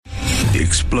the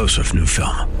explosive new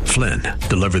film, Flynn,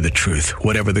 Deliver the Truth,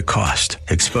 Whatever the Cost,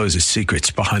 exposes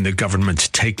secrets behind the government's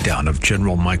takedown of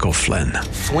General Michael Flynn.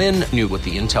 Flynn knew what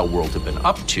the intel world had been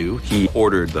up to. He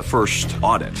ordered the first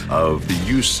audit of the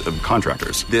use of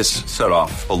contractors. This set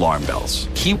off alarm bells.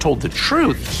 He told the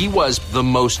truth. He was the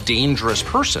most dangerous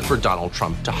person for Donald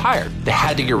Trump to hire. They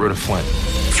had to get rid of Flynn.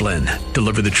 Flynn,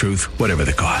 Deliver the Truth, Whatever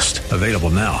the Cost. Available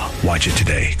now. Watch it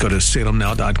today. Go to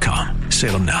salemnow.com.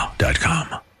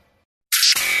 salemnow.com.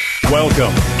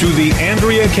 Welcome to the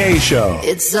Andrea Kaye Show.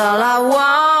 It's all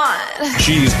I want.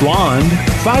 She's blonde,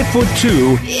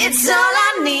 5'2". It's all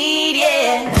I need,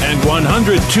 yeah. And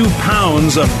 102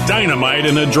 pounds of dynamite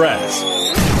in a dress.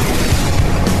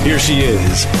 Here she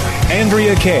is,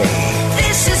 Andrea Kaye.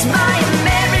 This is my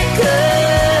America.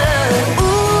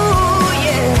 Ooh,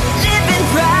 yeah. Living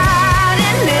proud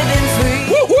and living free.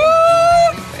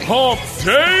 Woo-hoo! Hump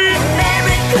day! America.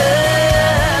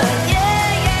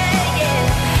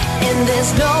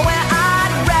 There's nowhere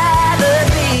I'd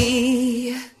rather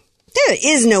be. There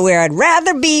is nowhere I'd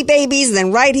rather be, babies,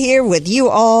 than right here with you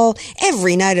all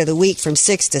every night of the week from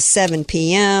 6 to 7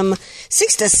 p.m.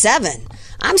 6 to 7.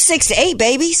 I'm 6 to 8,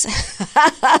 babies.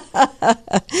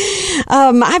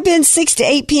 I've been 6 to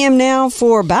 8 p.m. now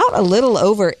for about a little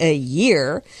over a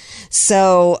year.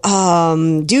 So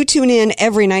do tune in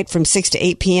every night from 6 to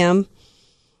 8 p.m.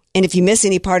 And if you miss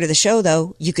any part of the show,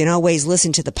 though, you can always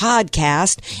listen to the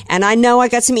podcast. And I know I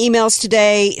got some emails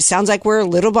today. It sounds like we're a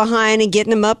little behind in getting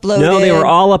them uploaded. No, they were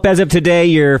all up as of today.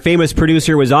 Your famous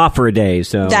producer was off for a day.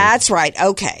 So that's right.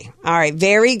 Okay. All right.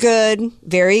 Very good.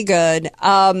 Very good.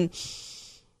 I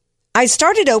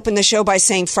started open the show by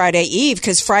saying Friday Eve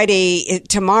because Friday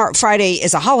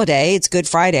is a holiday. It's Good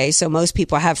Friday. So most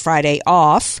people have Friday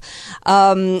off.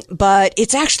 But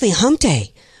it's actually hump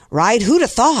day. Right? Who'd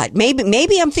have thought?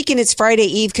 Maybe I'm thinking it's Friday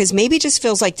Eve because maybe it just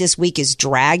feels like this week is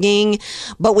dragging.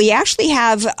 But we actually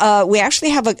have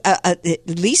at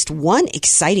least one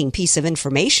exciting piece of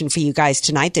information for you guys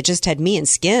tonight that just had me in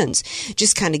skins,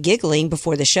 just kind of giggling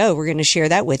before the show. We're going to share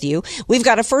that with you. We've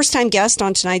got a first-time guest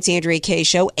on tonight's Andrea Kaye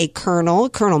Show, a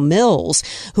Colonel Mills,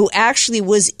 who actually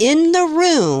was in the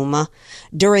room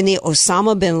during the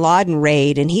Osama bin Laden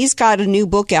raid, and he's got a new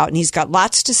book out, and he's got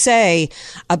lots to say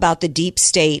about the deep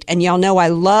state. And y'all know I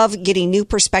love getting new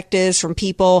perspectives from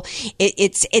people.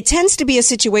 It tends to be a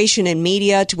situation in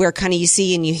media to where kind of you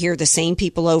see and you hear the same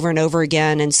people over and over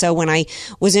again. And so when I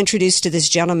was introduced to this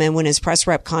gentleman, when his press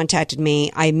rep contacted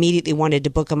me, I immediately wanted to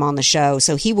book him on the show.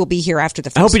 So he will be here after the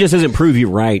first. I hope he just doesn't prove you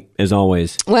right, as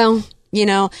always. Well, you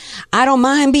know, I don't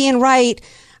mind being right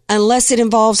unless it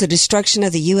involves the destruction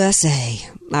of the USA.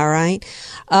 All right.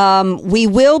 We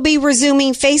will be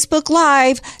resuming Facebook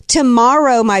Live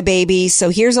tomorrow, my baby. So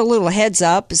here's a little heads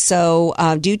up. So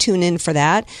do tune in for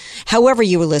that. However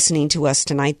you were listening to us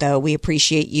tonight, though, we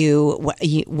appreciate you.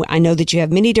 I know that you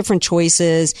have many different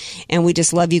choices, and we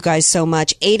just love you guys so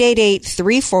much.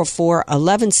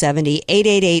 888-344-1170,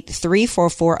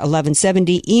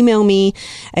 888-344-1170. Email me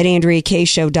at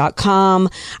AndreaKayeShow.com.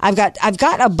 I've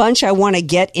got a bunch I want to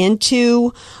get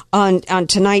into on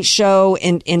tonight's show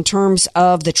in terms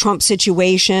of the Trump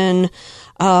situation.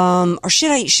 Or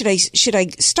should I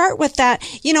start with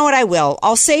that? You know what? I will.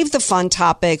 I'll save the fun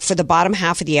topic for the bottom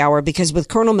half of the hour, because with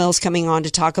Colonel Mills coming on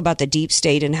to talk about the deep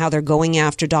state and how they're going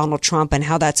after Donald Trump and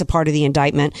how that's a part of the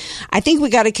indictment, I think we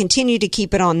got to continue to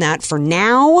keep it on that for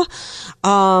now.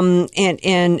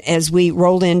 And as we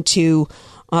roll into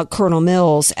Colonel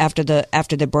Mills after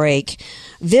the break,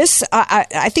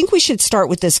 I think we should start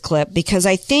with this clip, because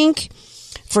I think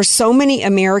for so many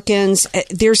Americans,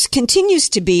 there's continues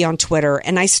to be on Twitter,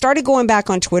 and I started going back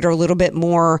on Twitter a little bit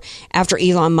more after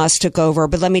Elon Musk took over,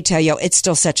 but let me tell you, it's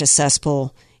still such a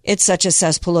cesspool. It's such a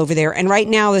cesspool over there. And right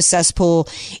now, the cesspool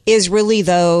is really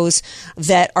those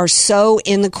that are so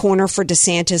in the corner for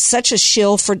DeSantis, such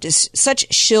shills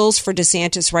for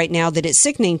DeSantis right now that it's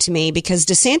sickening to me, because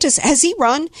DeSantis, has he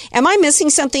run? Am I missing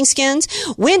something, Skins?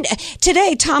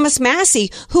 Today, Thomas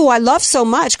Massie, who I love so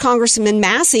much, Congressman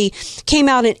Massie, came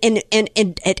out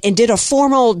and did a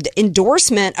formal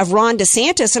endorsement of Ron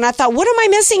DeSantis. And I thought, what am I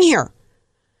missing here?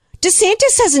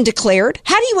 DeSantis hasn't declared.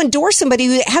 How do you endorse somebody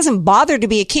who hasn't bothered to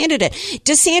be a candidate?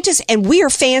 DeSantis, and we are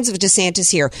fans of DeSantis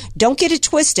here. Don't get it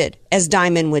twisted, as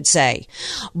Diamond would say.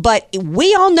 But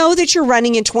we all know that you're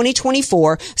running in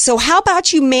 2024. So how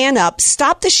about you man up,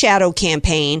 stop the shadow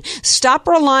campaign, stop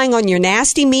relying on your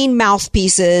nasty, mean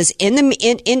mouthpieces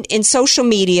in social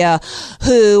media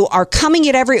who are coming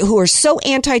at who are so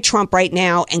anti-Trump right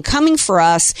now and coming for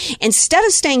us, instead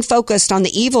of staying focused on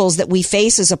the evils that we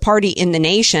face as a party in the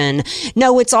nation.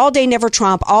 No, it's all day never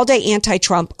Trump, all day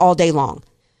anti-Trump, all day long.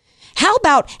 How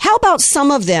about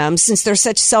some of them, since they're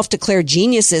such self-declared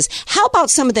geniuses, how about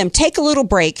some of them take a little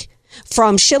break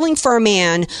from shilling for a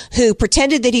man who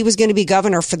pretended that he was going to be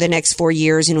governor for the next 4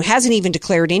 years and who hasn't even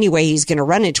declared anyway he's going to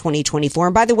run in 2024.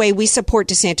 And by the way, we support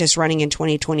DeSantis running in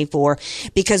 2024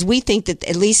 because we think that,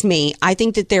 at least me, I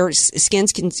think that their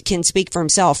skins can speak for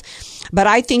himself. But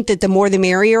I think that the more the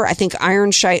merrier. I think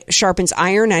iron sharpens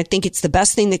iron. I think it's the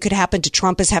best thing that could happen to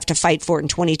Trump is have to fight for it in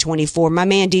 2024. My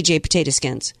man, DJ Potato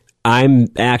Skins. I'm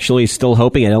actually still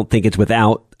hoping. I don't think it's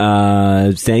without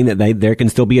saying that there can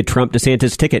still be a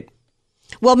Trump-DeSantis ticket.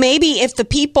 Well, maybe if the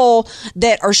people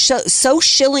that are so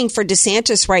shilling for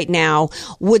DeSantis right now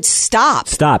would stop.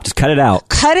 Just cut it out.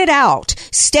 Cut it out.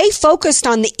 Stay focused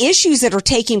on the issues that are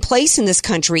taking place in this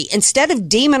country instead of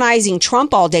demonizing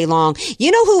Trump all day long.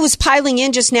 You know who was piling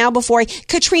in just now before?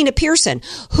 Katrina Pearson.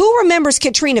 Who remembers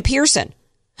Katrina Pearson?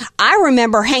 I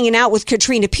remember hanging out with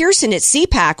Katrina Pearson at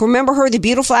CPAC. Remember her, the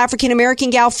beautiful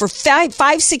African-American gal, for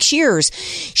 5-6 years.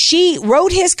 She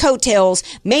rode his coattails,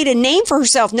 made a name for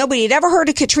herself. Nobody had ever heard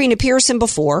of Katrina Pearson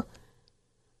before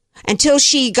until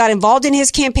she got involved in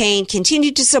his campaign,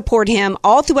 continued to support him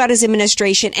all throughout his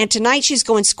administration. And tonight she's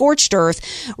going scorched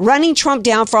earth, running Trump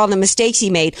down for all the mistakes he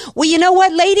made. Well, you know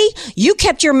what, lady? You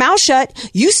kept your mouth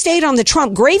shut. You stayed on the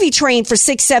Trump gravy train for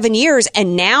 6-7 years.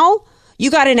 And now you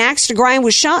got an axe to grind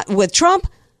with Trump?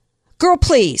 Girl,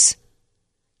 please.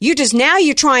 You're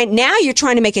trying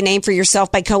to make a name for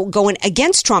yourself by going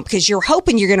against Trump because you're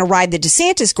hoping you're going to ride the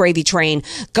DeSantis gravy train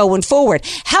going forward.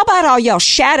 How about all y'all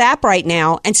shut up right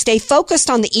now and stay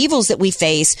focused on the evils that we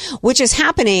face, which is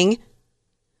happening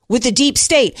with the deep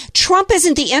state. Trump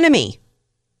isn't the enemy.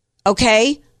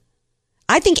 Okay?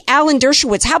 I think Alan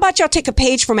Dershowitz, how about y'all take a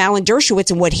page from Alan Dershowitz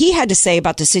and what he had to say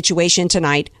about the situation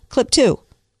tonight? Clip 2.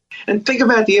 And think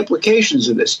about the implications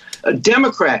of this. A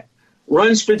Democrat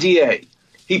runs for DA.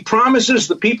 He promises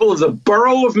the people of the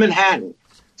borough of Manhattan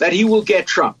that he will get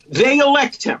Trump. They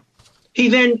elect him. He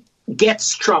then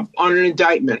gets Trump on an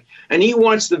indictment. And he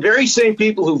wants the very same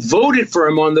people who voted for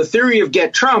him on the theory of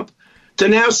get Trump to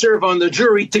now serve on the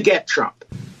jury to get Trump.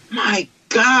 My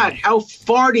God, how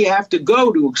far do you have to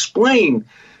go to explain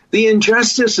the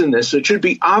injustice in this? It should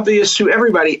be obvious to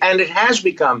everybody. And it has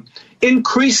become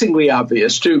increasingly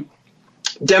obvious to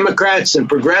Democrats and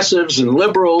progressives and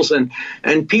liberals and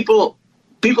people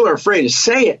are afraid to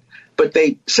say it, but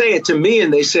they say it to me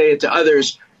and they say it to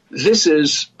others. This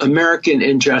is American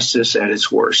injustice at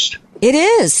its worst. It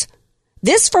is.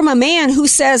 This from a man who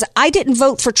says, I didn't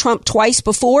vote for Trump twice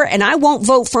before and I won't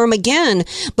vote for him again,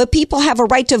 but people have a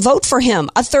right to vote for him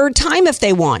a third time if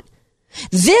they want.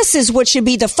 This is what should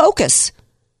be the focus.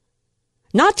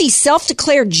 Not these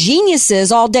self-declared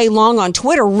geniuses all day long on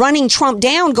Twitter running Trump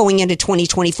down going into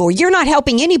 2024. You're not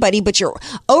helping anybody but your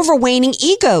overweening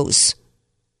egos.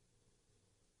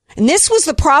 And this was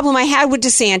the problem I had with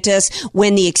DeSantis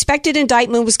when the expected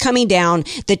indictment was coming down,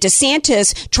 that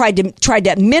DeSantis tried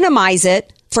to minimize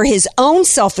it for his own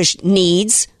selfish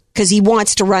needs because he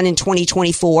wants to run in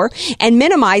 2024 and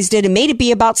minimized it and made it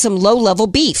be about some low-level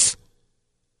beef.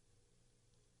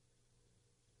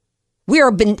 We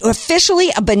are officially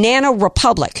a banana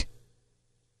republic.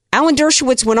 Alan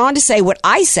Dershowitz went on to say what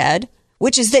I said,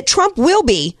 which is that Trump will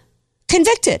be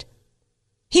convicted.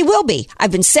 He will be.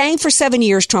 I've been saying for 7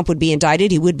 years Trump would be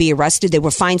indicted. He would be arrested. They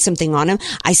would find something on him.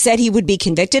 I said he would be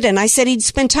convicted, and I said he'd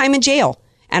spend time in jail.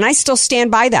 And I still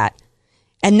stand by that.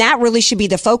 And that really should be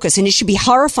the focus. And it should be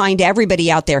horrifying to everybody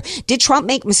out there. Did Trump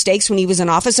make mistakes when he was in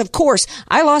office? Of course.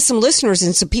 I lost some listeners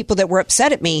and some people that were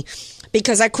upset at me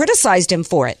because I criticized him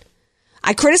for it.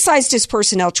 I criticized his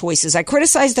personnel choices. I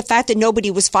criticized the fact that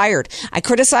nobody was fired. I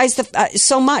criticized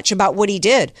so much about what he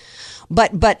did.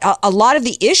 But a lot of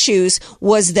the issues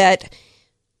was that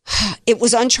it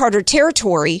was uncharted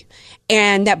territory,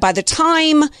 and that by the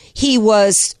time he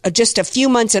was just a few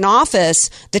months in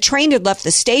office, the train had left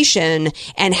the station.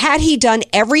 And had he done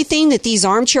everything that these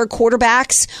armchair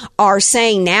quarterbacks are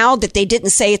saying now that they didn't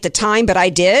say at the time, but I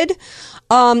did,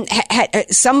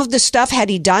 some of the stuff, had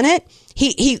he done it,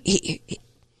 he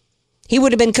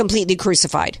would have been completely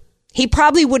crucified. He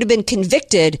probably would have been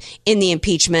convicted in the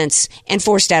impeachments and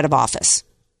forced out of office.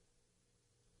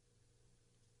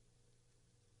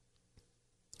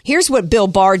 Here's what Bill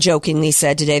Barr jokingly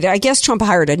said today. I guess Trump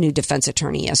hired a new defense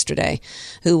attorney yesterday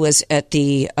who was at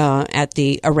the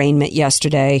arraignment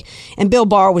yesterday. And Bill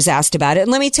Barr was asked about it.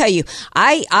 And let me tell you,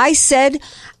 I said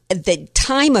at the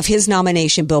time of his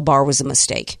nomination, Bill Barr was a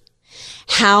mistake.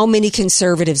 How many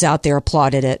conservatives out there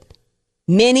applauded it?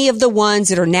 Many of the ones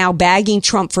that are now bagging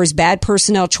Trump for his bad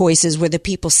personnel choices were the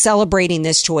people celebrating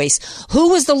this choice. Who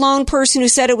was the lone person who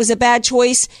said it was a bad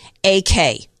choice?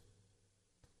 AK.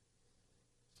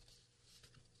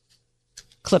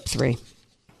 Clip 3.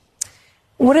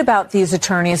 What about these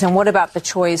attorneys, and what about the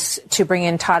choice to bring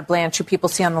in Todd Blanche, who people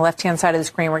see on the left-hand side of the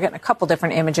screen? We're getting a couple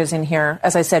different images in here.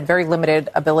 As I said, very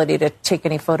limited ability to take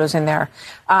any photos in there.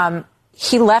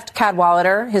 He left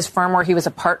Cadwalader, his firm where he was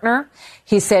a partner.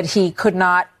 He said he could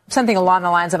not, something along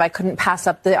the lines of, I couldn't pass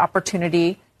up the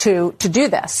opportunity to do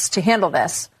this, to handle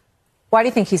this. Why do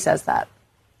you think he says that?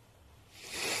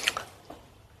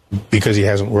 Because he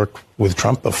hasn't worked with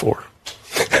Trump before.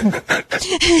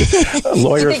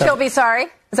 Lawyers, you think he'll be sorry?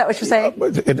 Is that what you're saying?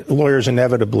 Lawyers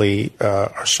inevitably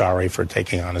are sorry for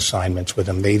taking on assignments with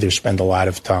him. They either spend a lot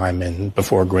of time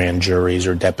before grand juries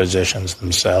or depositions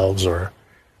themselves, or...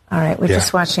 All right, we're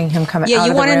just watching him come out. Yeah,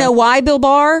 you want to know why, Bill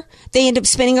Barr? They end up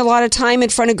spending a lot of time in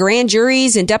front of grand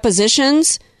juries and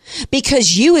depositions?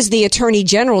 Because you, as the Attorney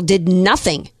General, did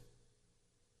nothing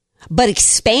but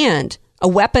expand a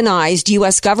weaponized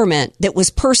U.S. government that was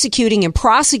persecuting and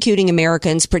prosecuting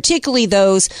Americans, particularly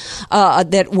those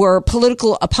that were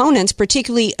political opponents,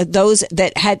 particularly those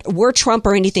that were Trump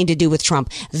or anything to do with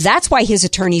Trump. That's why his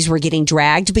attorneys were getting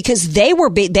dragged, because they were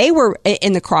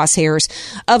in the crosshairs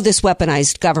of this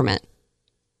weaponized government.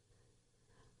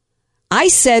 I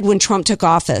said when Trump took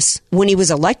office, when he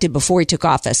was elected, before he took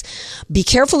office, be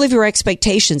careful of your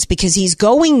expectations, because he's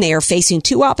going there facing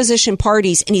two opposition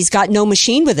parties and he's got no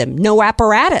machine with him, no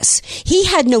apparatus. He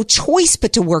had no choice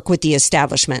but to work with the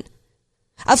establishment.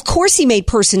 Of course he made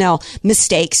personnel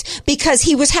mistakes, because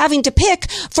he was having to pick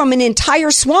from an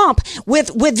entire swamp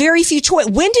with very few choice.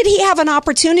 When did he have an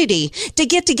opportunity to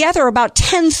get together about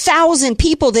 10,000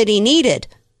 people that he needed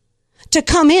to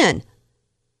come in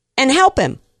and help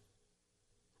him?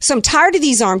 So I'm tired of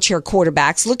these armchair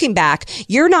quarterbacks. Looking back,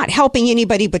 you're not helping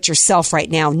anybody but yourself right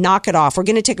now. Knock it off. We're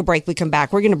going to take a break. We come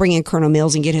back. We're going to bring in Colonel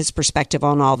Mills and get his perspective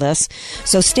on all this.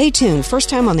 So stay tuned.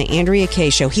 First time on the Andrea Kaye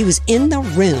Show. He was in the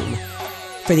room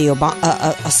for the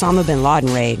Osama bin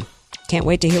Laden raid. Can't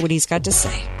wait to hear what he's got to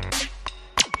say.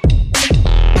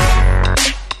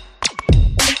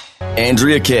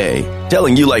 Andrea Kaye,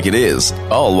 telling you like it is,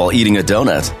 all while eating a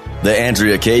donut. The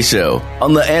Andrea Kaye Show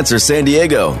on The Answer San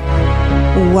Diego.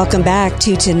 Welcome back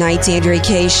to tonight's Andrea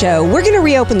Kaye Show. We're going to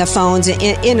reopen the phones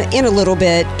in a little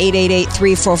bit,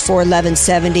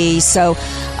 888-344-1170. So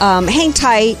hang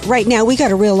tight. Right now, we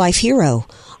got a real-life hero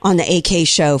on the AK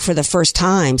Show for the first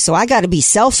time. So I got to be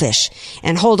selfish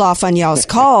and hold off on y'all's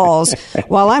calls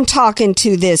while I'm talking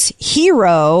to this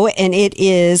hero. And it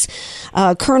is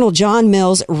Colonel John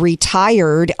Mills,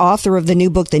 retired, author of the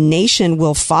new book, The Nation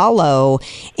Will Follow.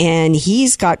 And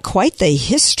he's got quite the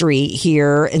history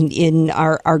here in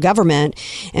our government.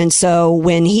 And so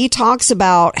when he talks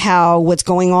about how what's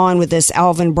going on with this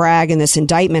Alvin Bragg and this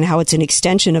indictment, how it's an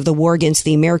extension of the war against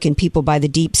the American people by the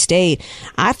deep state,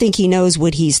 I think he knows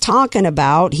what he's talking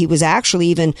about. He was actually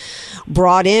even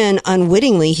brought in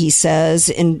unwittingly, he says,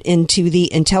 into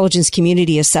the intelligence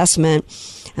community assessment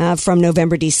from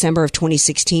November, December of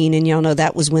 2016. And y'all know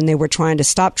that was when they were trying to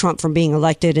stop Trump from being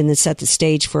elected and then set the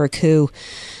stage for a coup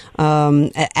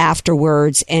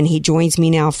afterwards. And he joins me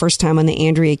now, first time on the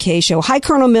Andrea Kaye Show. Hi,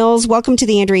 Colonel Mills. Welcome to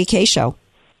the Andrea Kaye Show.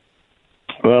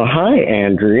 Well, hi,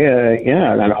 Andrea.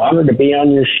 Yeah, an honor to be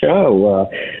on your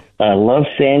show. I love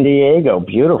San Diego.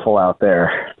 Beautiful out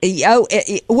there.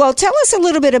 Well, tell us a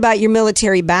little bit about your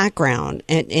military background,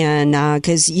 and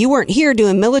because you weren't here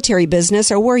doing military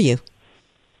business, or were you?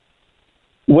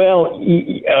 Well,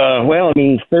 I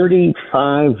mean,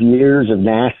 35 years of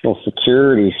national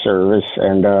security service,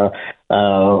 and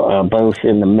both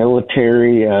in the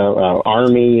military,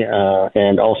 Army,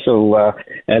 and also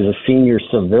as a senior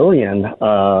civilian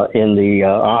in the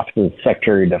Office of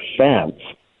Secretary of Defense.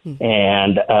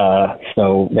 And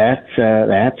so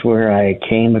that's where I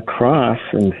came across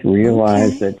and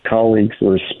realized that colleagues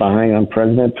were spying on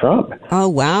President Trump. Oh,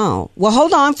 wow. Well,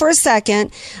 hold on for a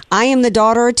second. I am the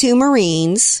daughter of two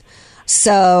Marines.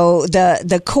 So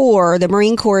the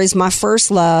Marine Corps is my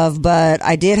first love, but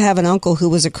I did have an uncle who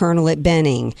was a colonel at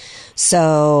Benning.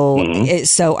 So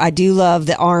so I do love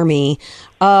the Army,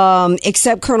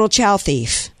 except Colonel Chow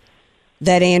Thief.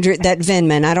 That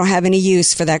Vindman, I don't have any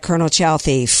use for that Colonel Chow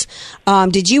Thief.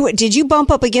 Did you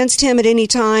bump up against him at any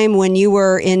time when you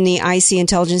were in the IC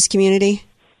intelligence community?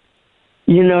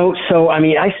 You know, so, I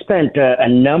mean, I spent a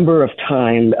number of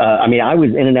time, I was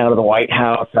in and out of the White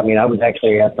House. I mean, I was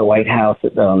actually at the White House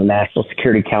at the National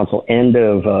Security Council, end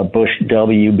of Bush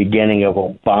W, beginning of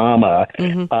Obama.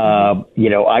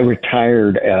 I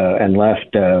retired and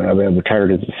left, I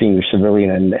retired as a senior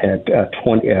civilian at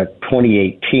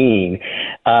 2018.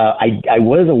 I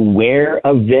was aware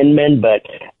of Vindman, but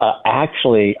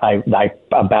actually I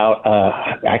about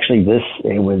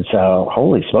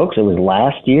holy smokes, it was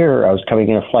last year. I was coming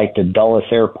in a flight to Dulles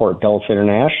Airport, Dulles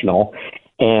International,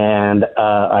 and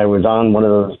I was on one of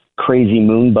those crazy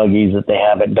moon buggies that they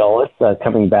have at Dulles,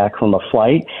 coming back from a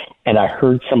flight, and I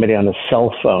heard somebody on a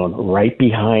cell phone right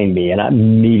behind me, and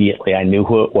immediately I knew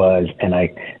who it was, and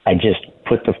I just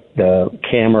put the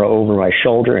camera over my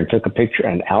shoulder and took a picture,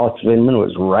 and Alex Vindman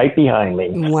was right behind me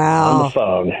on the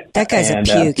phone. That guy's a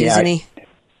puke, isn't he?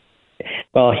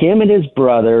 Well, him and his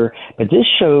brother, but this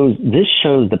shows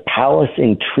the palace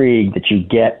intrigue that you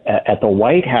get at the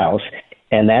White House.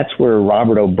 And that's where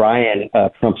Robert O'Brien,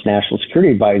 Trump's national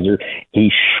security advisor,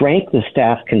 he shrank the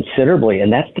staff considerably.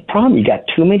 And that's the problem. You got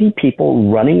too many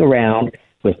people running around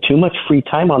with too much free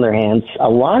time on their hands. A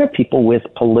lot of people with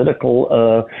political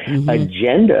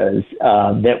agendas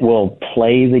that will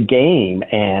play the game.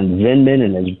 And Vindman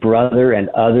and his brother and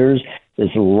others, this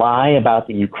lie about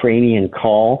the Ukrainian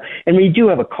call. And when you do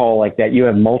have a call like that, you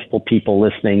have multiple people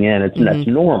listening in. That's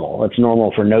normal. It's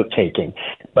normal for note taking.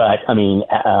 But I mean,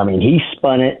 he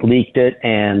spun it, leaked it,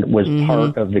 and was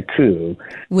part of the coup.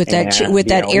 With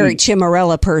that Eric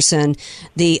Cimarella person,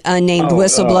 the unnamed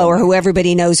whistleblower, who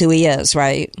everybody knows who he is,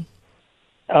 right?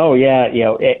 Oh yeah,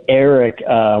 Eric,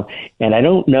 and I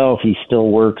don't know if he still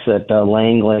works at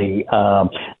Langley,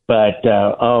 but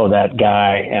that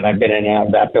guy. And I've been in and out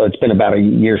of that bill. It's been about a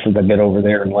year since I've been over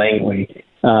there in Langley.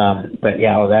 But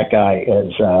yeah, that guy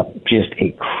is just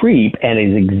a creep, and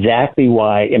is exactly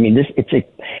why. I mean,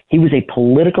 he was a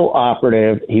political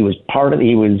operative. He was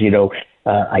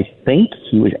I think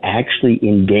he was actually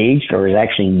engaged or is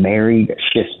actually married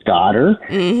Schiff's daughter.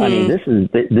 I mean, this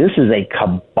is a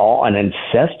cabal, an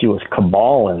incestuous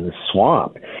cabal in the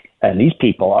swamp. And these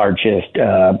people are just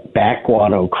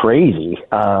backwater crazy.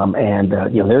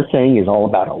 Their thing is all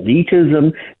about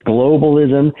elitism,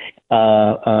 globalism.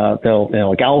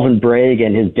 Like Alvin Bragg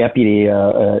and his deputy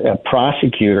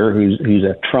prosecutor, who's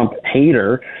a Trump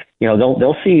hater,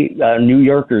 they'll see New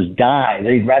Yorkers die.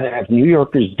 They'd rather have New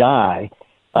Yorkers die,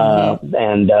 so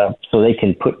they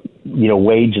can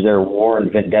wage their war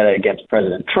and vendetta against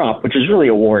President Trump, which is really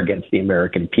a war against the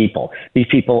American people. These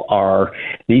people are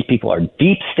deep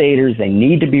staters. They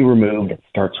need to be removed. It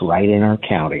starts right in our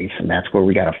counties, and that's where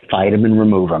we got to fight them and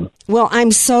remove them. Well,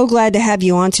 I'm so glad to have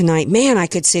you on tonight. Man, I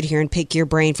could sit here and pick your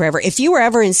brain forever. If you were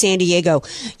ever in San Diego,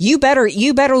 you better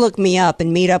look me up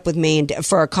and meet up with me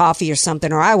for a coffee or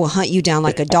something, or I will hunt you down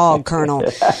like a dog, Colonel,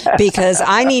 because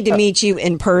I need to meet you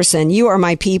in person. You are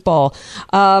my people.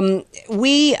 I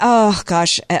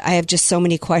have just so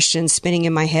many questions spinning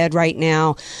in my head right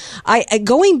now.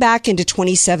 Going back into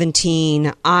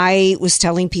 2017, I was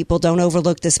telling people, don't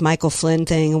overlook this Michael Flynn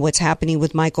thing and what's happening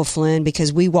with Michael Flynn,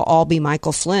 because we will all be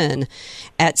Michael Flynn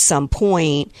at some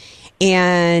point.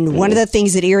 And one of the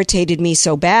things that irritated me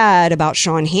so bad about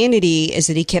Sean Hannity is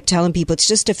that he kept telling people it's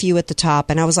just a few at the top.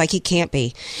 And I was like, he can't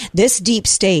be. This deep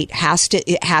state has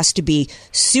to be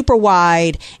super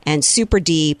wide and super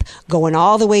deep, going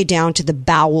all the way down to the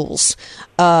bowels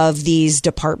of these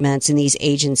departments and these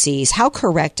agencies. How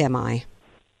correct am I?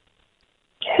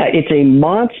 Yeah, it's a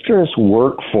monstrous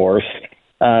workforce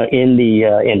in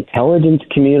the intelligence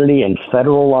community and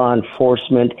federal law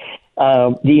enforcement.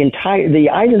 The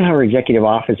Eisenhower Executive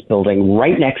Office building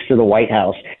right next to the White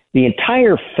House, the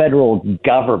entire federal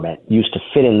government used to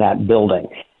fit in that building.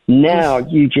 Now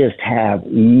you just have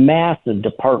massive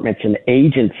departments and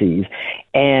agencies,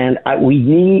 and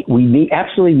we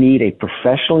absolutely need a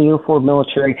professional uniformed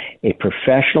military, a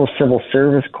professional civil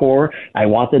service corps. I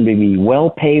want them to be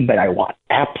well paid, but I want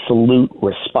absolute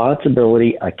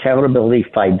responsibility, accountability,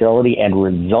 fidelity, and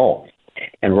results.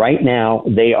 And right now,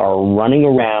 they are running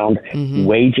around,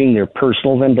 waging their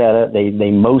personal vendetta.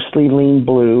 They mostly lean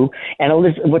blue. And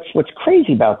what's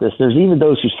crazy about this, there's even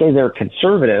those who say they're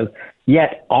conservative,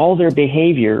 yet all their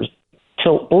behaviors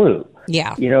tilt blue.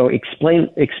 Yeah.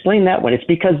 Explain that one. It's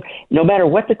because no matter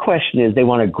what the question is, they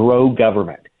want to grow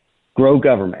government.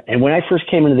 And when I first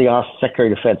came into the office of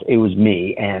Secretary of Defense, it was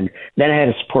me. And then I had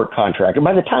a support contractor.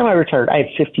 By the time I retired, I had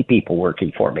 50 people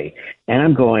working for me. And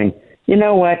I'm going, you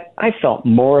know what? I felt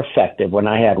more effective when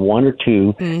I had one or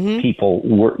two people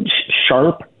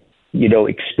sharp,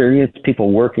 experienced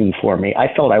people working for me.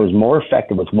 I felt I was more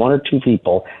effective with one or two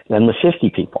people than with 50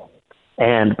 people.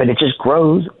 But it just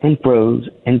grows and grows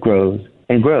and grows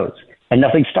and grows, and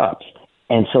nothing stops.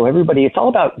 And so everybody, it's all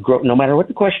about grow, no matter what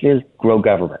the question is, grow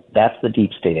government. That's the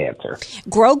deep state answer.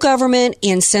 Grow government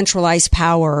and centralize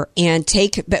power and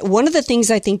but one of the things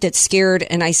I think that scared,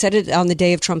 and I said it on the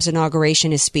day of Trump's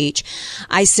inauguration, his speech,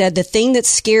 I said the thing that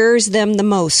scares them the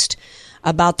most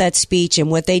about that speech, and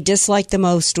what they disliked the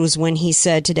most was when he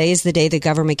said, "Today is the day the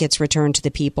government gets returned to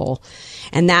the people."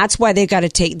 And that's why they got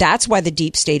to that's why the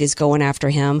deep state is going after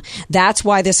him. That's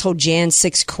why this whole Jan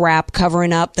 6 crap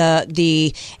covering up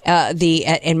the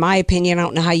in my opinion, I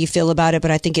don't know how you feel about it,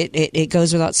 but I think it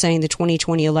goes without saying the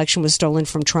 2020 election was stolen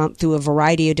from Trump through a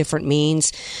variety of different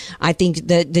means. I think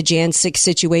that the Jan 6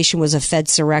 situation was a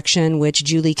Fedsurrection, which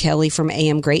Julie Kelly from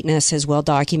AM Greatness has well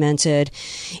documented.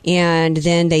 And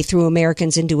then they threw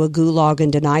Americans into a gulag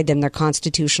and denied them their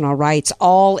constitutional rights,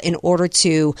 all in order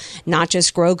to not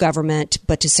just grow government,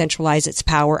 but to centralize its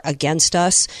power against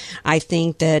us. I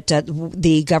think that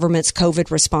the government's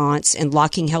COVID response and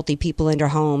locking healthy people into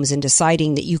homes and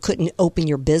deciding that you couldn't open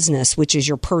your business, which is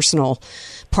your personal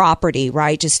property,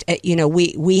 right? Just,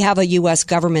 we have a U.S.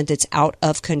 government that's out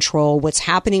of control. What's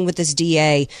happening with this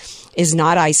DA is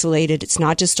not isolated. It's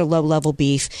not just a low-level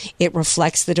beef. It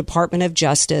reflects the Department of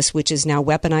Justice, which is now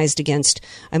weaponized against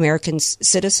American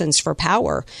citizens for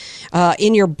power.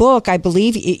 In your book, I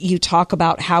believe you talk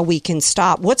about how we can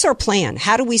stop. What's our plan?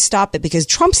 How do we stop it? Because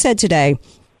Trump said today,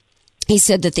 he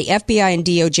said that the FBI and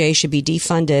DOJ should be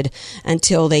defunded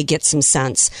until they get some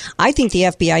sense. I think the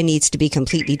FBI needs to be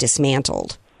completely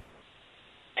dismantled.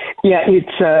 Yeah,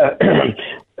 it's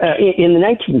in the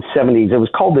 1970s, it was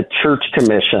called the Church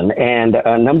Commission, and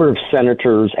a number of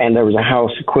senators, and there was a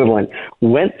House equivalent,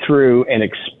 went through and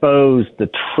exposed the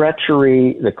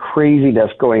treachery, the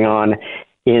craziness going on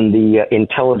in the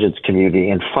intelligence community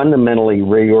and fundamentally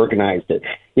reorganized it.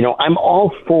 I'm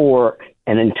all for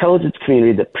an intelligence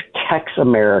community that protects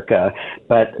America,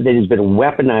 but that has been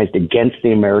weaponized against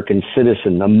the American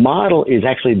citizen. The model is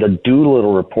actually the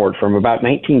Doolittle report from about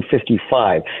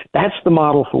 1955. That's the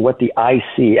model for what the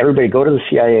IC, everybody go to the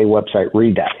CIA website,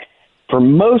 read that. For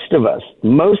most of us,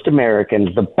 most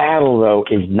Americans, the battle, though,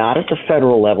 is not at the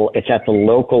federal level, it's at the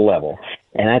local level.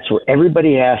 And that's where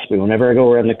everybody asks me whenever I go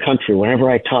around the country, whenever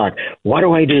I talk, what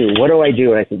do I do? What do I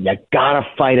do? And I say, you gotta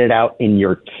fight it out in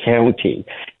your county.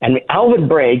 And Alvin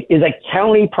Bragg is a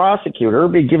county prosecutor.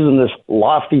 He gives him this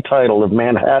lofty title of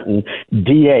Manhattan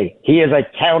DA. He is a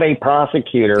county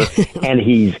prosecutor, and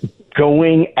he's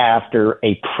going after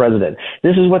a president.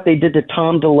 This is what they did to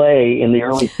Tom DeLay in the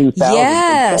early 2000s.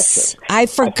 Yes, I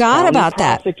forgot about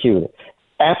that.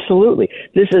 Absolutely.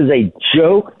 This is a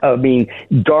joke.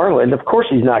 Garland, of course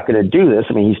he's not going to do this.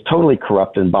 He's totally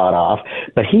corrupt and bought off,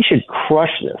 but he should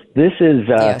crush this. This is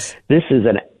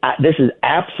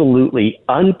absolutely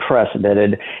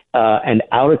unprecedented and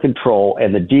out of control,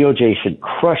 and the DOJ should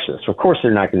crush this. Of course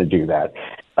they're not going to do that.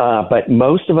 But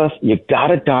most of us, you got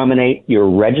to dominate your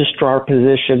registrar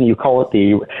position. You call it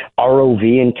the ROV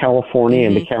in California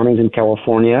and the counties in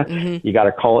California. You got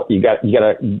to call it. You got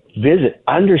to visit,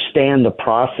 understand the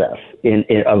process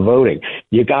of voting.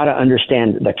 You got to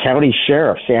understand the county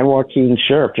sheriff, San Joaquin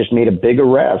sheriff, just made a big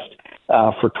arrest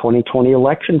for 2020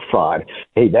 election fraud.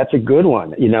 Hey, that's a good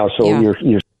one.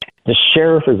 The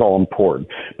sheriff is all important,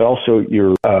 but also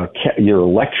your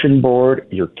election board,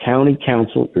 your county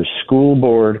council, your school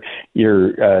board,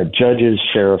 your judges,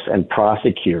 sheriffs, and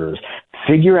prosecutors.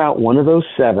 Figure out one of those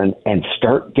 7 and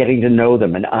start getting to know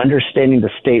them and understanding the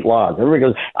state laws.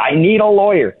 Everybody goes, I need a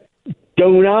lawyer.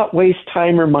 Do not waste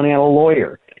time or money on a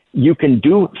lawyer. You can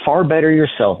do far better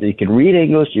yourself. You can read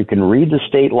English, you can read the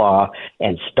state law,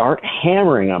 and start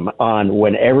hammering them on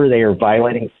whenever they are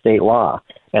violating state law.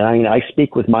 And I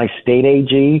speak with my state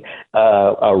AG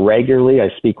regularly. I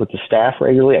speak with the staff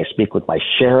regularly. I speak with my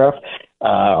sheriff.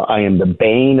 I am the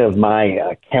bane of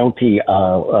my county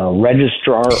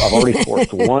registrar. I've already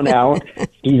forced one out.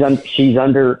 She's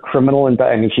under criminal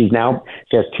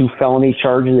she has 2 felony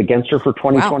charges against her for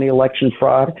 2020 election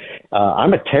fraud.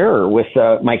 I'm a terror with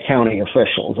my county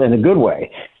officials in a good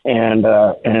way. And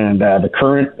the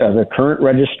current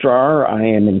registrar, I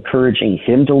am encouraging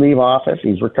him to leave office.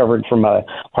 He's recovered from a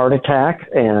heart attack,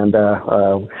 and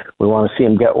we want to see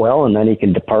him get well, and then he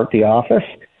can depart the office.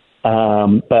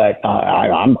 But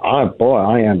I'm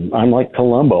like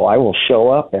Columbo. I will show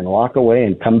up and walk away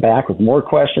and come back with more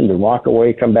questions, and walk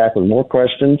away, come back with more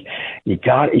questions. You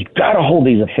got to hold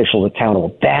these officials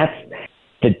accountable.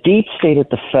 The deep state at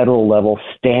the federal level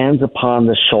stands upon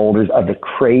the shoulders of the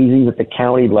crazies at the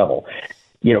county level.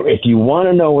 If you want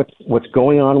to know what's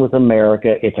going on with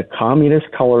America, it's a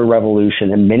communist color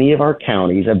revolution, and many of our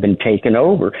counties have been taken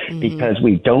over because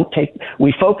we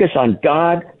focus on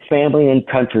God, family, and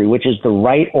country, which is the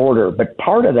right order. But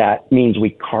part of that means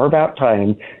we carve out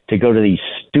time to go to these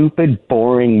stupid,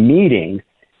 boring meetings,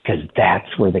 because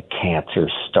that's where the cancer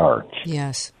starts.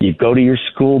 Yes. You go to your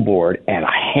school board and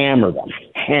hammer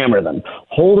them,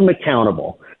 hold them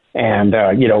accountable. And,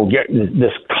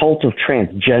 this cult of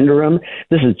transgenderism,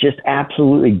 this is just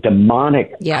absolutely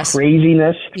demonic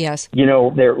craziness. Yes.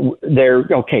 They're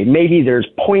okay, maybe there's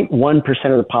 0.1%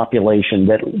 of the population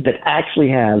that actually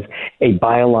has a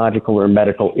biological or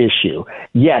medical issue.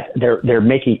 Yet they're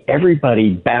making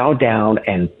everybody bow down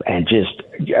and just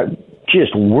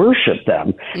worship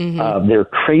them, their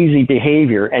crazy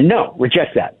behavior. And no,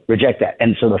 reject that.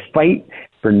 And so the fight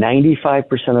for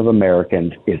 95% of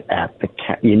Americans is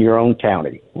in your own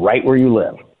county, right where you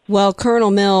live. Well,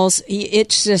 Colonel Mills, it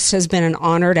just has been an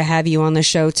honor to have you on the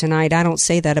show tonight. I don't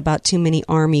say that about too many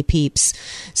Army peeps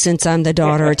since I'm the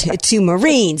daughter to two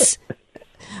Marines.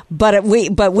 But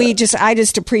I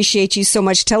just appreciate you so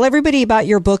much. Tell everybody about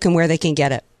your book and where they can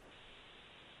get it.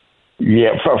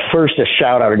 Yeah, first a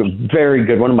shout out. It was very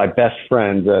good. One of my best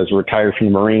friends is retired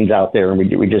from the Marines out there, and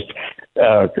we just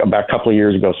about a couple of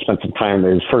years ago spent some time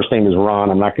there. His first name is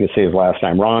Ron. I'm not going to say his last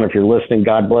name. Ron, if you're listening,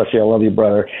 God bless you. I love you,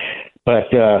 brother.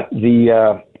 But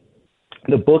the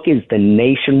book is The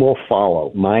Nation Will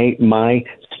Follow. My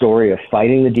story of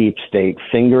fighting the deep state,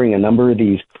 fingering a number of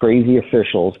these crazy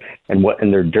officials and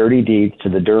their dirty deeds to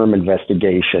the Durham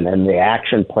investigation, and the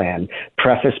action plan,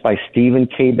 prefaced by Stephen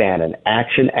K. Bannon.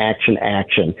 Action, action,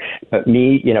 action. But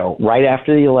me, right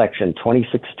after the election,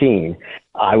 2016,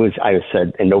 I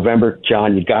said in November,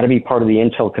 John, you got to be part of the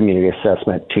intel community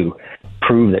assessment to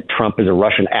prove that Trump is a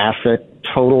Russian asset.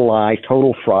 Total lie,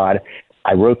 total fraud.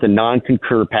 I wrote the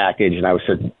non-concur package, and I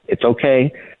said, it's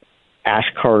okay. Ash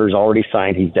Carter's already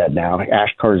signed. He's dead now.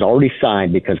 Ash Carter's already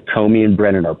signed because Comey and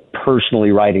Brennan are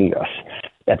personally writing this.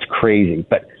 That's crazy.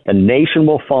 But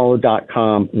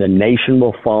thenationwillfollow.com,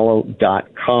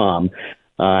 thenationwillfollow.com,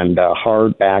 and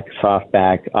hardback,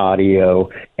 softback, audio,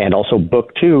 and also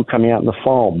book 2 coming out in the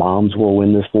fall, Moms Will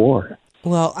Win This War.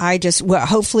 Well,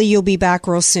 hopefully you'll be back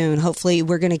real soon. Hopefully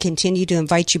we're going to continue to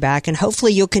invite you back, and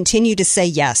hopefully you'll continue to say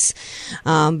yes,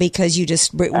 because you're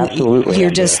just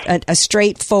a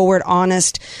straightforward,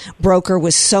 honest broker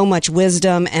with so much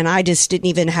wisdom, and I just didn't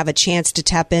even have a chance to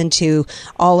tap into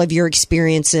all of your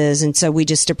experiences, and so we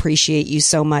just appreciate you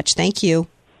so much. Thank you.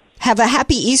 Have a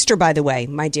happy Easter, by the way,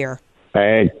 my dear.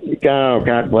 Hey,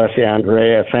 God bless you,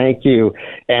 Andrea. Thank you.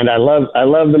 And I love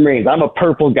the Marines. I'm a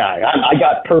purple guy. I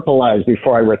got purpleized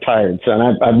before I retired, so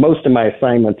most of my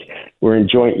assignments were in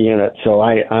joint units. So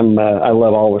I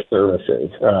love all the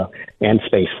services and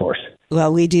Space Force.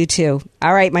 Well, we do too.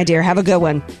 All right, my dear. Have a good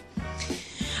one.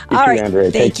 You too,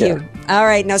 Andrea. Thank you. All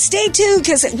right, now stay tuned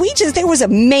because there was a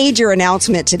major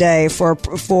announcement today for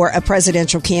a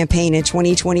presidential campaign in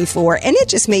 2024, and it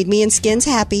just made me and Skins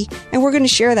happy, and we're going to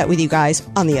share that with you guys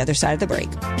on the other side of the break.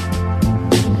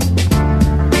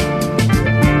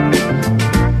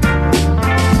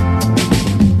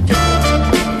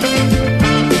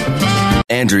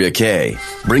 Andrea Kaye,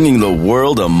 bringing the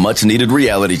world a much-needed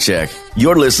reality check.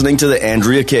 You're listening to The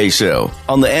Andrea Kaye Show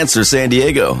on The Answer San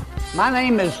Diego. My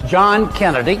name is John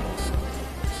Kennedy.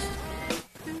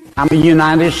 I'm a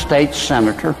United States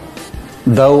Senator,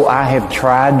 though I have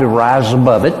tried to rise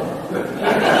above it.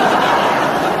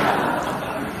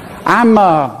 I'm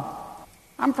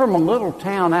from a little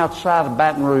town outside of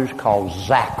Baton Rouge called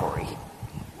Zachary.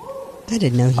 I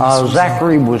didn't know he was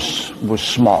Zachary was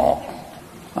small.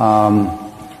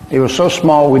 It was so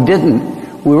small we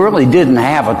really didn't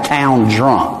have a town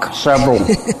drunk. Several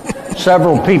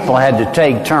people had to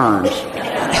take turns.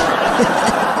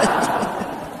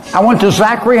 I went to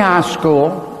Zachary High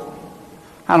School.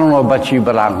 I don't know about you,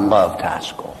 but I loved high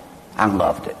school. I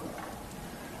loved it.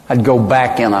 I'd go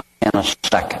back in a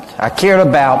second. I cared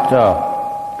about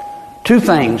 2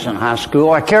 things in high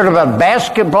school. I cared about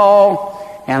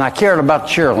basketball, and I cared about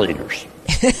cheerleaders.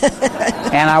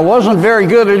 And I wasn't very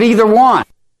good at either one.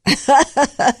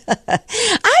 I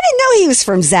didn't know he was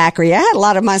from Zachary. I had a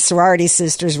lot of my sorority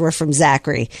sisters were from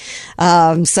Zachary.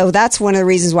 So that's one of the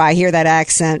reasons why I hear that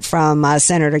accent from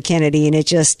Senator Kennedy, and it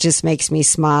just makes me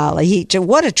smile.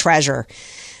 What a treasure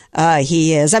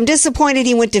he is. I'm disappointed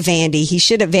he went to Vandy. He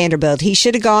should have Vanderbilt. He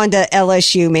should have gone to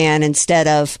LSU, man, instead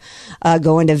of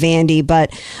going to Vandy.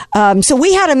 But so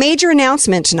we had a major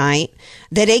announcement tonight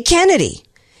that A. Kennedy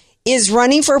is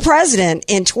running for president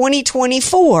in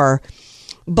 2024.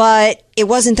 But it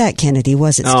wasn't that Kennedy,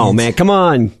 was it, Skins? Oh, man, come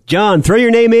on. John, throw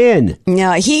your name in.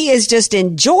 No, he is just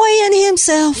enjoying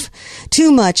himself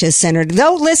too much as senator.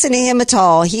 Don't listen to him at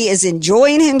all. He is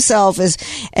enjoying himself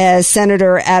as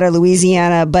senator out of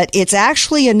Louisiana, but it's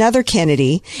actually another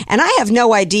Kennedy. And I have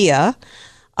no idea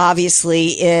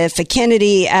obviously, if a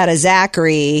Kennedy at a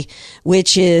Zachary,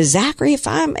 which is Zachary, it's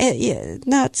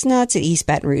at East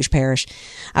Baton Rouge Parish.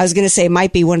 I was going to say it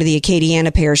might be one of the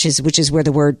Acadiana parishes, which is where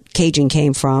the word Cajun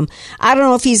came from. I don't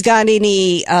know if he's got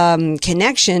any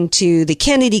connection to the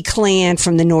Kennedy clan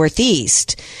from the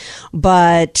Northeast,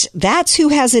 but that's who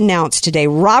has announced today.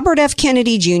 Robert F.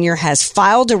 Kennedy Jr. has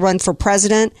filed to run for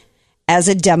president as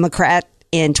a Democrat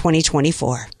in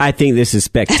 2024. I think this is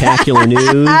spectacular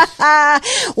news.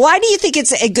 Why do you think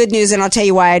it's a good news? And I'll tell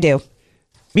you why I do.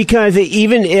 Because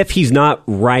even if he's not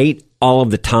right all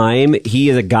of the time, he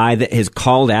is a guy that has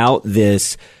called out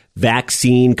this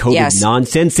vaccine COVID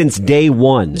nonsense since day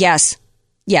one. Yes.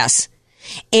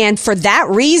 And for that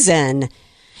reason,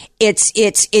 it's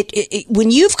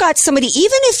when you've got somebody,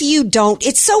 even if you don't,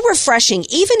 it's so refreshing.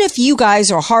 Even if you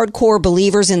guys are hardcore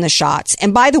believers in the shots.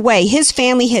 And by the way, his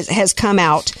family has come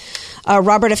out.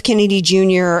 Robert F. Kennedy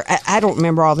Jr., I don't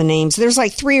remember all the names. There's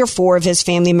like 3 or 4 of his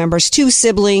family members, 2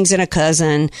 siblings and a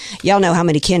cousin. Y'all know how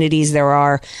many Kennedys there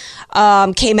are.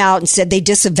 Came out and said they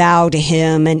disavowed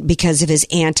him and because of his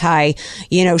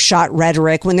shot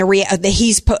rhetoric. When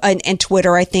and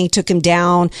Twitter, I think, took him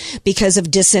down because of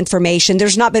disinformation.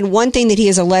 There's not been one thing that he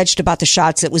has alleged about the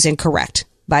shots that was incorrect,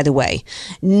 by the way.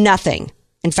 Nothing.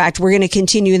 In fact, we're going to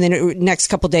continue in the next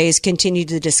couple of days, continue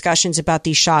the discussions about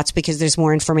these shots because there's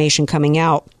more information coming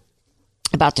out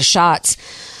about the shots.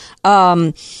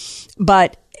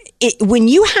 But when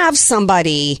you have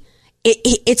somebody,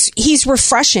 he's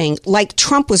refreshing, like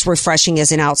Trump was refreshing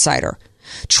as an outsider.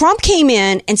 Trump came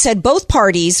in and said both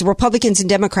parties, Republicans and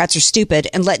Democrats, are stupid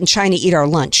and letting China eat our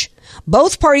lunch.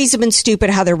 Both parties have been stupid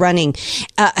how they're running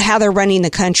the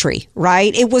country,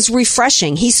 right? It was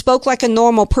refreshing. He spoke like a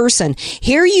normal person.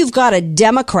 Here you've got a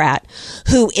Democrat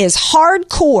who is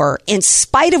hardcore in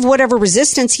spite of whatever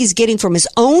resistance he's getting from his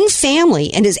own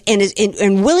family and is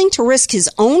willing to risk his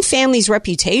own family's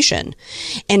reputation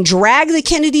and drag the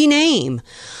Kennedy name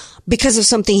because of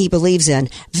something he believes in.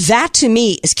 That to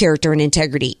me is character and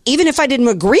integrity. Even if I didn't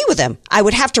agree with him, I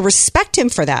would have to respect him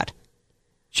for that.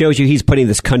 Shows you he's putting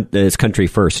this country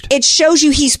first. It shows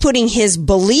you he's putting his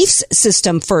beliefs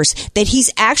system first, that he's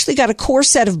actually got a core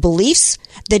set of beliefs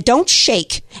that don't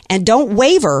shake and don't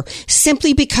waver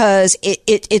simply because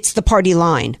it's the party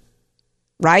line,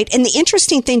 right? And the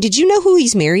interesting thing, did you know who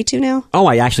he's married to now? Oh,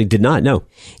 I actually did not know.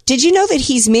 Did you know that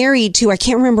he's married to, I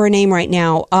can't remember her name right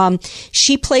now,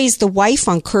 she plays the wife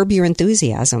on Curb Your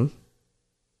Enthusiasm.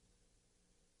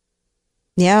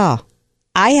 Yeah.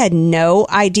 I had no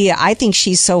idea. I think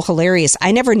she's so hilarious.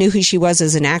 I never knew who she was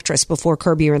as an actress before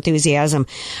Curb Your Enthusiasm.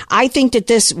 I think that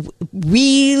this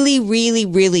really, really,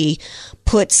 really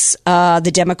puts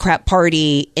the Democrat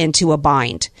Party into a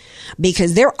bind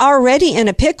because they're already in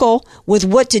a pickle with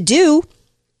what to do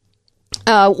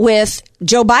with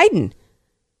Joe Biden.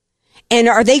 And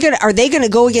are they going to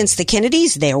go against the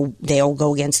Kennedys? They'll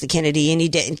go against the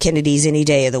Kennedys any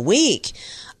day of the week.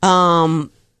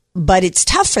 But it's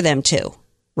tough for them too.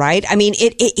 Right? I mean,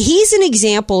 he's an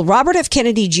example. Robert F.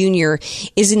 Kennedy Jr.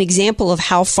 is an example of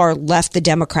how far left the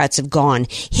Democrats have gone.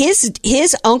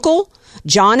 His uncle,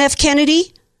 John F.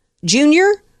 Kennedy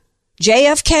Jr.,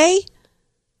 JFK,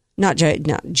 not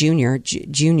Junior,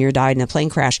 Junior died in a plane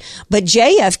crash, but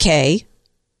JFK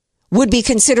would be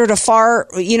considered a far,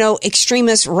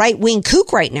 extremist right-wing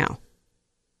kook right now.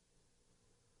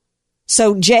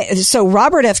 So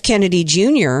Robert F. Kennedy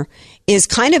Jr. is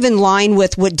kind of in line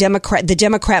with what the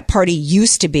Democrat Party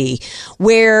used to be,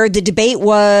 where the debate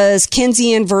was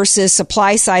Keynesian versus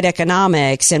supply side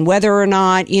economics and whether or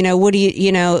not,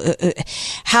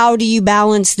 how do you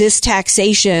balance this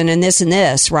taxation and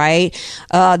this, right?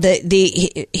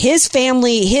 His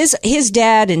family, his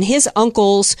dad and his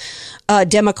uncles,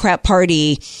 Democrat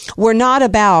Party were not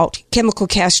about chemical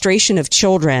castration of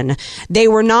children. They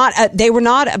were not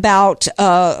about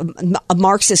a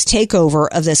Marxist takeover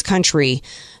of this country.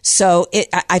 So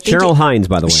I think Cheryl Hines,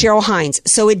 by the way. Cheryl Hines.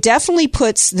 So it definitely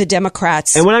puts the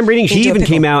Democrats. And when I'm reading, she even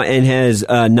came out and has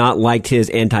not liked his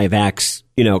anti-vax,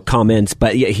 comments.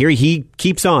 But yet here he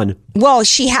keeps on. Well,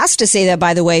 she has to say that,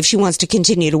 by the way, if she wants to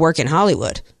continue to work in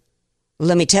Hollywood.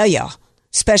 Let me tell you.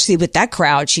 Especially with that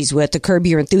crowd she's with, the Curb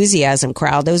Your Enthusiasm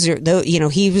crowd. He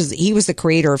was the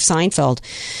creator of Seinfeld.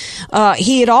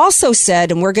 He had also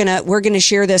said, and we're gonna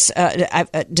share this,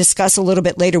 discuss a little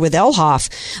bit later with Elhoff,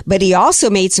 but he also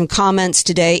made some comments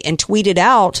today and tweeted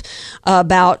out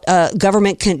about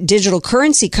government digital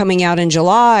currency coming out in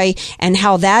July and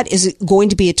how that is going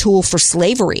to be a tool for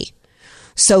slavery.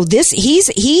 So he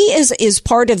is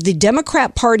part of the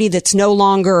Democrat Party that's no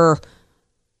longer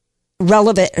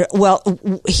relevant. Well,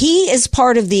 he is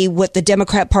part of what the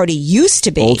Democrat Party used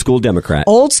to be. Old school Democrat.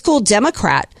 Old school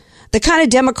Democrat. The kind of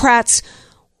Democrats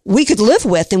we could live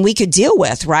with and we could deal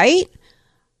with, right?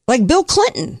 Like Bill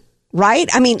Clinton, right?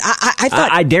 I mean, I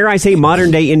thought... I dare I say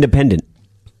modern day independent.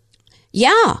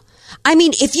 Yeah. I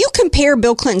mean, if you compare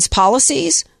Bill Clinton's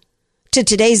policies to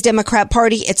today's Democrat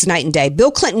Party, it's night and day.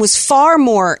 Bill Clinton was far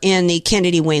more in the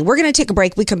Kennedy wing. We're going to take a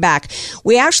break. We come back.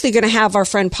 We're actually going to have our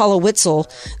friend Paula Witzel,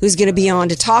 who's going to be on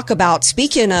to talk about,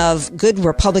 speaking of good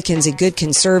Republicans and good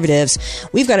conservatives,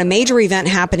 we've got a major event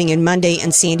happening in Monday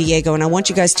in San Diego, and I want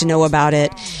you guys to know about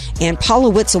it. And Paula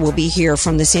Witzel will be here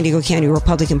from the San Diego County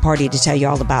Republican Party to tell you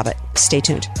all about it. Stay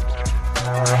tuned.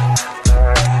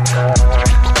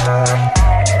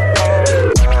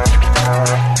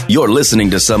 You're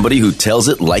listening to somebody who tells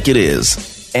it like it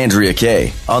is. Andrea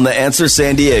Kaye on The Answer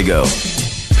San Diego.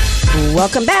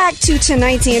 Welcome back to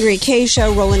tonight's Andrea Kaye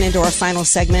Show, rolling into our final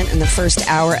segment in the first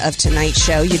hour of tonight's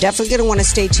show. You're definitely going to want to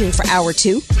stay tuned for hour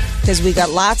 2 because we got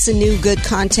lots of new good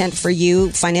content for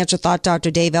you. Financial Thought Dr.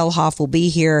 Dave Elhoff will be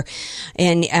here,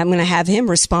 and I'm going to have him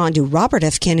respond to Robert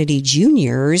F. Kennedy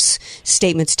Jr.'s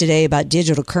statements today about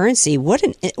digital currency. What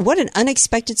an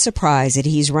unexpected surprise that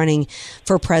he's running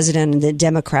for president of the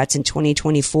Democrats in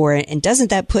 2024, and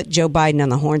doesn't that put Joe Biden on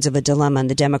the horns of a dilemma in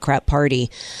the Democrat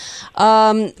Party?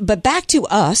 But back to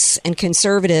us and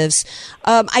conservatives.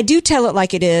 I do tell it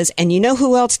like it is. And you know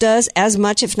who else does as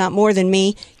much, if not more than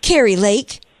me? Kaye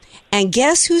Lake. And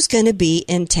guess who's going to be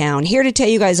in town? Here to tell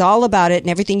you guys all about it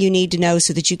and everything you need to know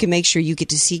so that you can make sure you get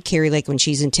to see Kaye Lake when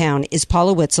she's in town is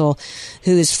Paula Witzel,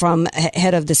 who is from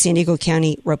head of the San Diego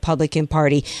County Republican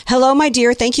Party. Hello, my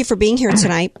dear. Thank you for being here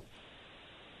tonight.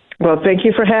 Well, thank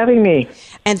you for having me.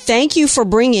 And thank you for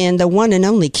bringing the one and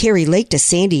only Kaye Lake to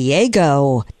San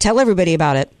Diego. Tell everybody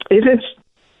about it.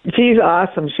 She's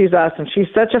awesome. She's awesome. She's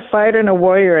such a fighter and a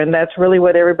warrior, and that's really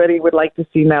what everybody would like to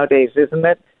see nowadays, isn't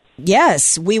it?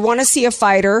 Yes, we want to see a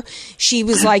fighter. She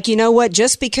was like, you know what,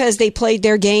 just because they played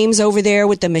their games over there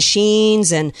with the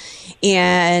machines and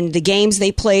the games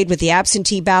they played with the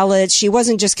absentee ballots, she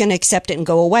wasn't just going to accept it and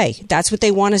go away. That's what they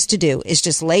want us to do, is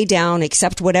just lay down,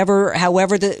 accept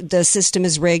however the system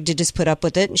is rigged, to just put up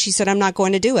with it. And she said, I'm not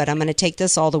going to do it. I'm going to take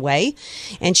this all the way.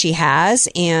 And she has.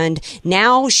 And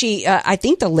now I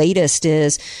think the latest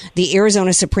is the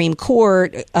Arizona Supreme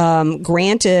Court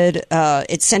granted,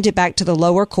 it sent it back to the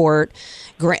lower court,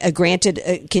 granted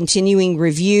a continuing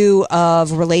review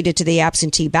related to the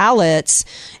absentee ballots,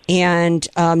 and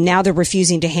now they're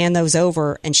refusing to hand those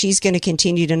over, and she's going to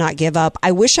continue to not give up.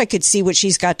 I wish I could see what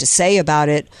she's got to say about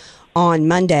it on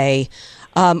Monday.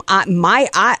 My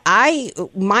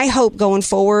hope going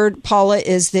forward, Paula,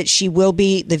 is that she will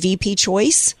be the VP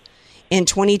choice in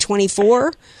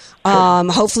 2024.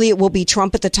 Hopefully it will be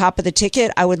Trump at the top of the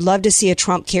ticket. I would love to see a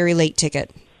Trump Kaye Lake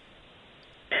ticket.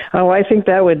 Oh, I think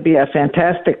that would be a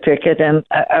fantastic ticket, and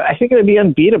I think it would be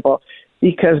unbeatable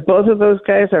because both of those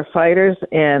guys are fighters,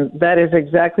 and that is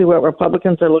exactly what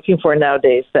Republicans are looking for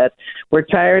nowadays, that we're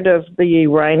tired of the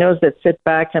rhinos that sit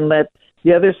back and let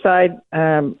the other side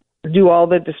do all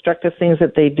the destructive things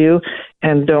that they do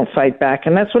and don't fight back.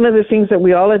 And that's one of the things that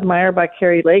we all admire about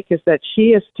Kaye Lake, is that she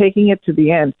is taking it to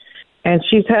the end. And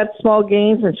she's had small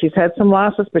gains and she's had some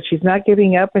losses, but she's not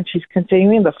giving up and she's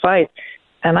continuing the fight.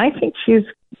 And I think she's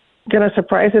going to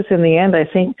surprise us in the end. I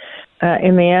think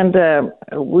in the end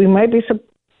we might be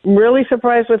really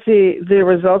surprised with the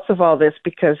results of all this,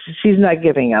 because she's not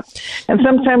giving up. And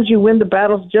sometimes you win the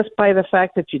battles just by the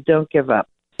fact that you don't give up.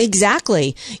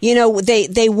 Exactly. You know,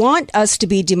 they want us to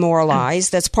be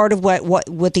demoralized. That's part of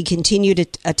what the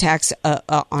continued attacks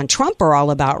on Trump are all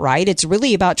about, right? It's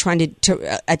really about trying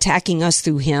to attacking us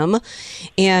through him,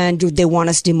 and they want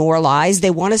us demoralized. They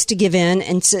want us to give in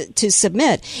and to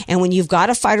submit. And when you've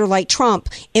got a fighter like Trump,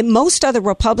 most other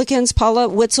Republicans, Paula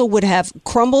Witzel, would have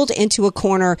crumbled into a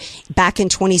corner back in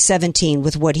 2017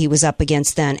 with what he was up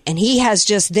against then. And he has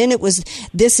then it was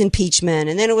this impeachment,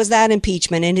 and then it was that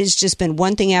impeachment, and it's just been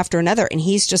one thing after another, and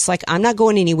he's just like, I'm not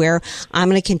going anywhere. I'm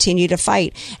going to continue to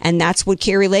fight. And that's what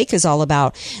Kaye Lake is all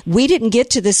about. We didn't get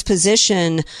to this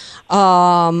position.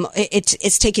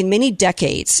 It's taken many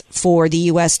decades for the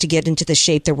U.S. to get into the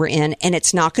shape that we're in, and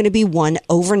it's not going to be won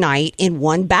overnight in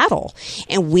one battle.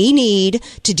 And we need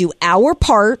to do our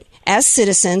part as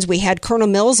citizens, we had Colonel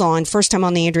Mills on, first time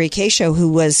on the Andrea Kaye Show, who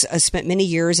was spent many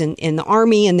years in the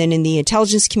Army and then in the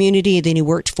intelligence community. Then he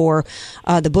worked for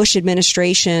the Bush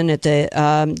administration at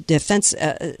the Defense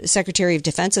Secretary of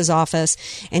Defense's office.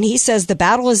 And he says the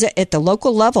battle is at the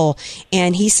local level,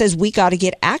 and he says we got to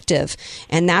get active,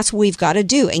 and that's what we've got to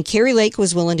do. And Kari Lake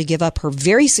was willing to give up her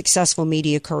very successful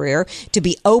media career to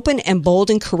be open and bold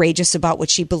and courageous about what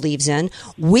she believes in.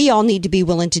 We all need to be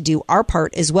willing to do our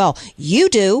part as well. You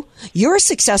do. You're a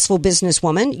successful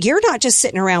businesswoman. You're not just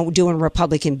sitting around doing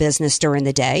Republican business during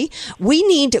the day. We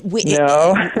need to,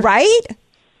 no. Right?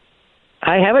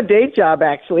 I have a day job,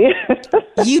 actually.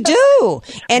 You do.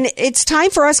 And it's time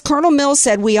for us. Colonel Mills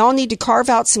said we all need to carve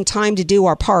out some time to do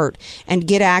our part and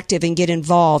get active and get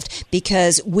involved,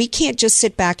 because we can't just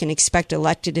sit back and expect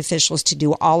elected officials to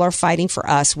do all our fighting for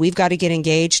us. We've got to get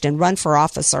engaged and run for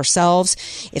office ourselves.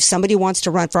 If somebody wants to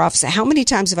run for office, how many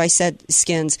times have I said,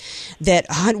 Skins, that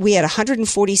we had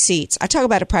 140 seats? I talk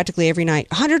about it practically every night.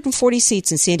 140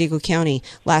 seats in San Diego County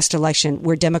last election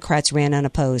where Democrats ran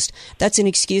unopposed. That's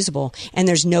inexcusable. And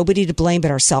there's nobody to blame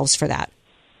but ourselves for that.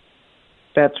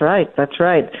 That's right. That's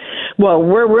right. Well,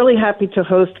 we're really happy to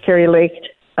host Kari Lake.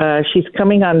 She's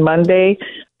coming on Monday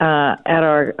at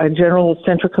our General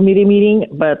Central Committee meeting,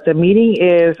 but the meeting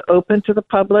is open to the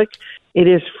public. It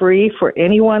is free for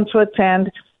anyone to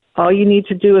attend. All you need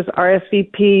to do is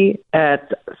RSVP at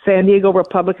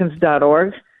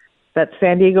SanDiegoRepublicans.org. That's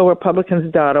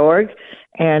SanDiegoRepublicans.org.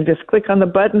 And just click on the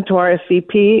button to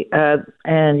RSVP,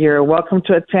 and you're welcome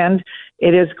to attend.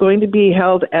 It is going to be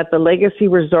held at the Legacy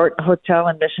Resort Hotel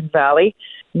in Mission Valley.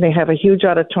 And they have a huge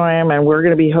auditorium, and we're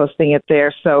going to be hosting it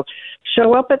there. So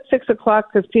show up at 6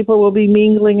 o'clock, because people will be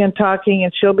mingling and talking,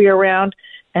 and she'll be around.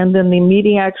 And then the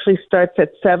meeting actually starts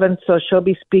at 7, so she'll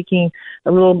be speaking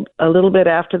a little bit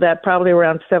after that, probably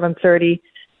around 7:30.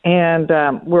 And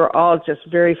we're all just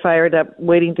very fired up,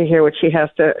 waiting to hear what she has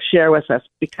to share with us.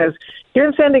 Because here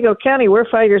in San Diego County, we're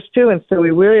fighters too, and so we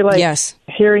really like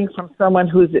hearing from someone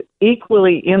who's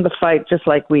equally in the fight, just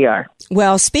like we are.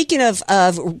 Well, speaking of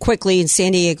quickly in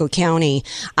San Diego County,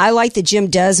 I like the Jim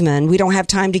Desmond. We don't have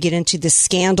time to get into the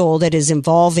scandal that is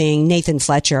involving Nathan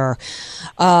Fletcher.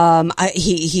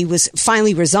 He was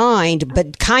finally resigned,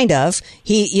 but kind of.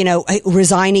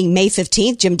 Resigning May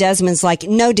 15th. Jim Desmond's like,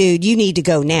 no, dude, you need to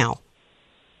go now.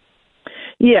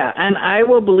 Yeah, and I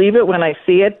will believe it when I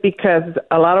see it, because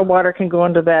a lot of water can go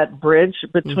under that bridge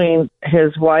between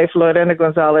his wife, Lorena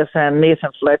Gonzalez, and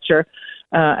Nathan Fletcher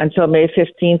until May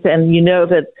 15th. And you know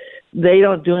that they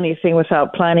don't do anything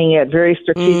without planning it very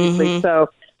strategically. So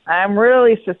I'm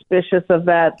really suspicious of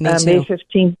that May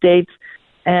 15th date.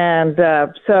 And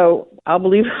so I'll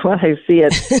believe it when I see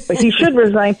it. But he should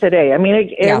resign today. I mean,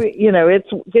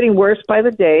 it's getting worse by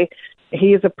the day.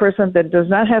 He is a person that does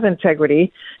not have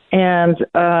integrity, and,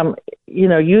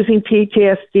 using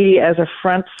PTSD as a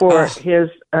front for his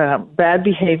bad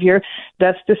behavior,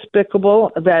 that's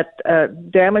despicable. That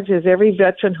damages every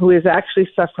veteran who is actually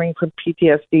suffering from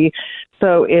PTSD.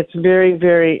 So it's very,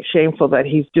 very shameful that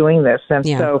he's doing this. And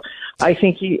so I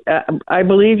think I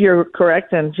believe you're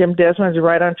correct, and Jim Desmond's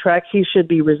right on track. He should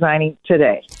be resigning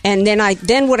today. And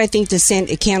then what I think the San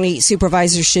County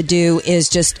supervisor should do is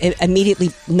just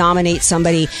immediately nominate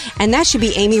somebody, and that should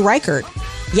be Amy Reichert.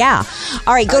 Yeah.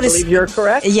 All right. I believe you're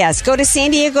correct. Yes. Go to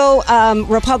San Diego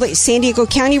San Diego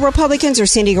County Republicans or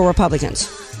San Diego Republicans.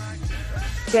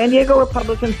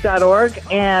 SanDiegoRepublicans.org,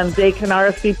 and they can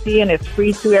RSVP, and it's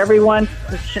free to everyone.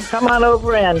 Come on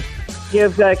over and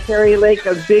give Kari Lake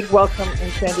a big welcome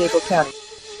in San Diego County.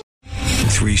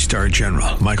 3-star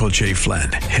General Michael J.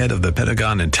 Flynn, head of the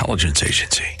Pentagon Intelligence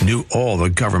Agency, knew all the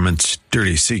government's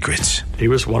dirty secrets. He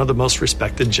was one of the most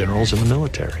respected generals in the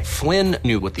military. Flynn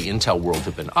knew what the intel world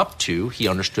had been up to. He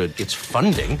understood its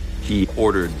funding. He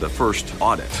ordered the first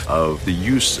audit of the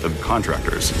use of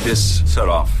contractors. This set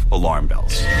off alarm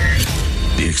bells.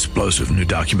 The explosive new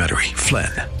documentary,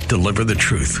 Flynn, Deliver the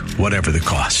Truth, Whatever the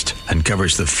Cost,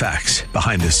 uncovers the facts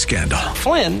behind this scandal.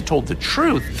 Flynn told the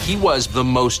truth. He was the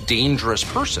most dangerous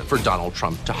person for Donald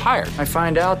Trump to hire. I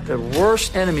find out the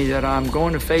worst enemy that I'm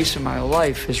going to face in my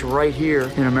life is right here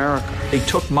in America. They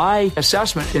took my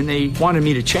assessment and they wanted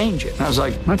me to change it. And I was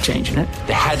like, I'm not changing it.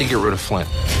 They had to get rid of Flynn.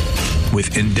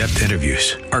 With in-depth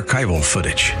interviews, archival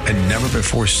footage, and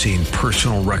never-before-seen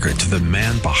personal records of the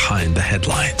man behind the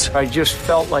headlines. I just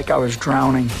felt like I was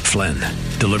drowning. Flynn,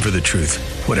 Deliver the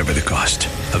Truth, Whatever the Cost.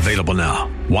 Available now.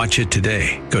 Watch it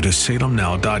today. Go to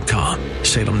salemnow.com.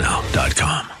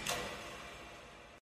 salemnow.com.